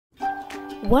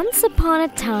Once upon a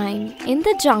time, in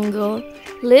the jungle,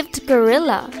 lived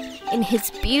Gorilla in his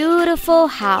beautiful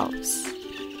house.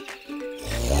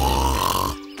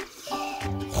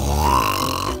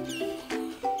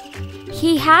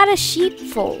 He had a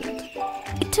sheepfold.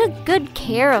 He took good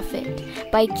care of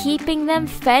it by keeping them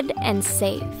fed and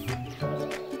safe.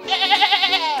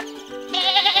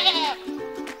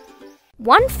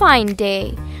 One fine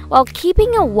day, while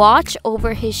keeping a watch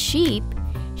over his sheep,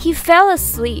 he fell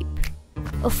asleep.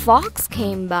 A fox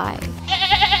came by.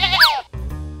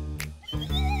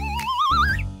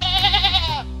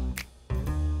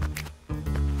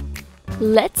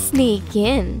 Let's sneak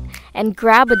in and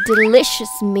grab a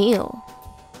delicious meal.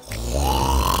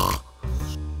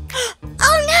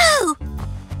 Oh no!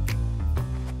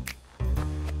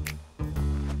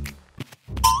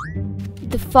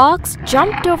 The fox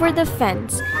jumped over the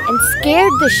fence and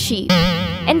scared the sheep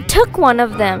and took one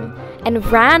of them and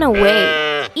ran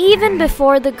away even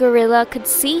before the gorilla could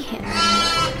see him.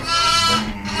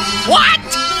 What?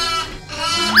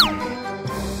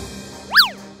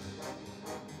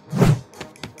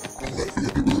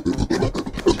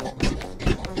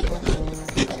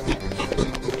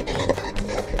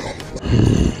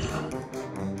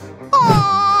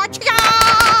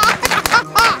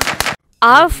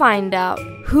 I'll find out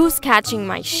who's catching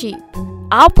my sheep.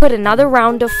 I'll put another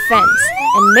round of fence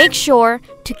and make sure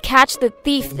to catch the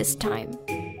thief this time.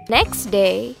 Next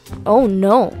day, oh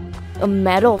no, a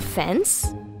metal fence?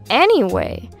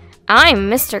 Anyway, I'm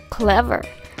Mr. Clever.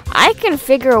 I can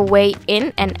figure a way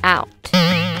in and out.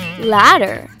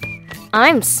 Ladder.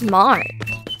 I'm smart.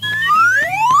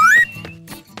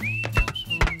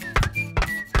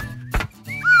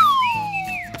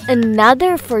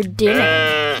 Another for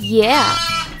dinner. Yeah.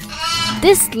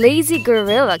 This lazy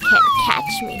gorilla can't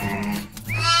catch me.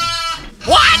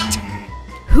 What?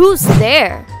 Who's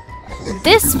there?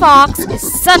 This fox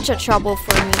is such a trouble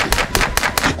for me.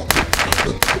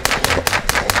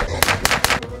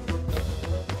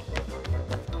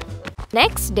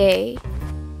 Next day,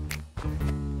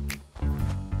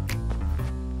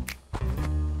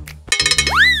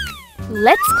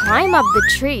 let's climb up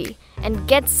the tree and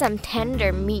get some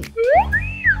tender meat.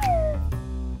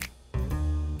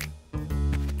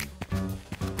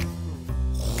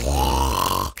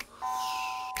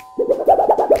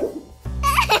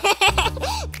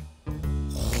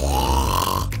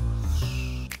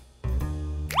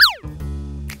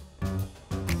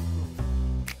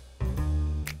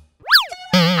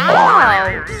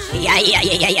 Ouch!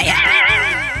 Yeah.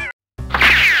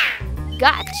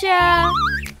 Gotcha!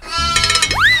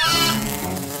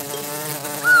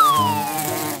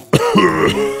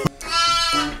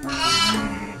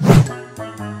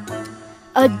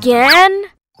 Again?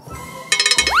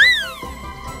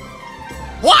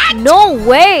 What? No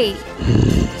way!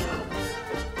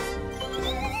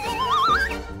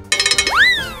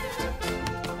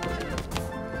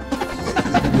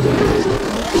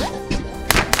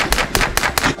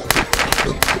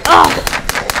 Ugh!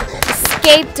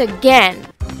 Escaped again.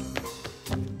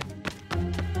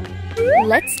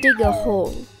 Let's dig a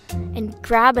hole and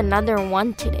grab another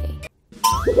one today.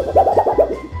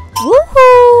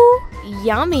 Woohoo!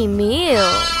 Yummy meal.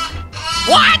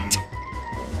 What?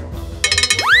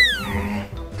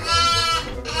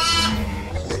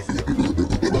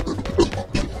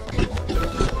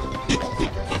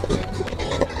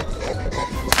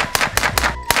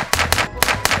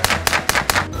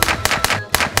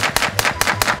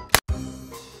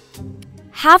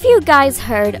 Have you guys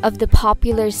heard of the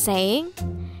popular saying?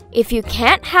 If you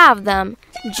can't have them,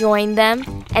 join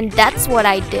them, and that's what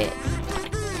I did.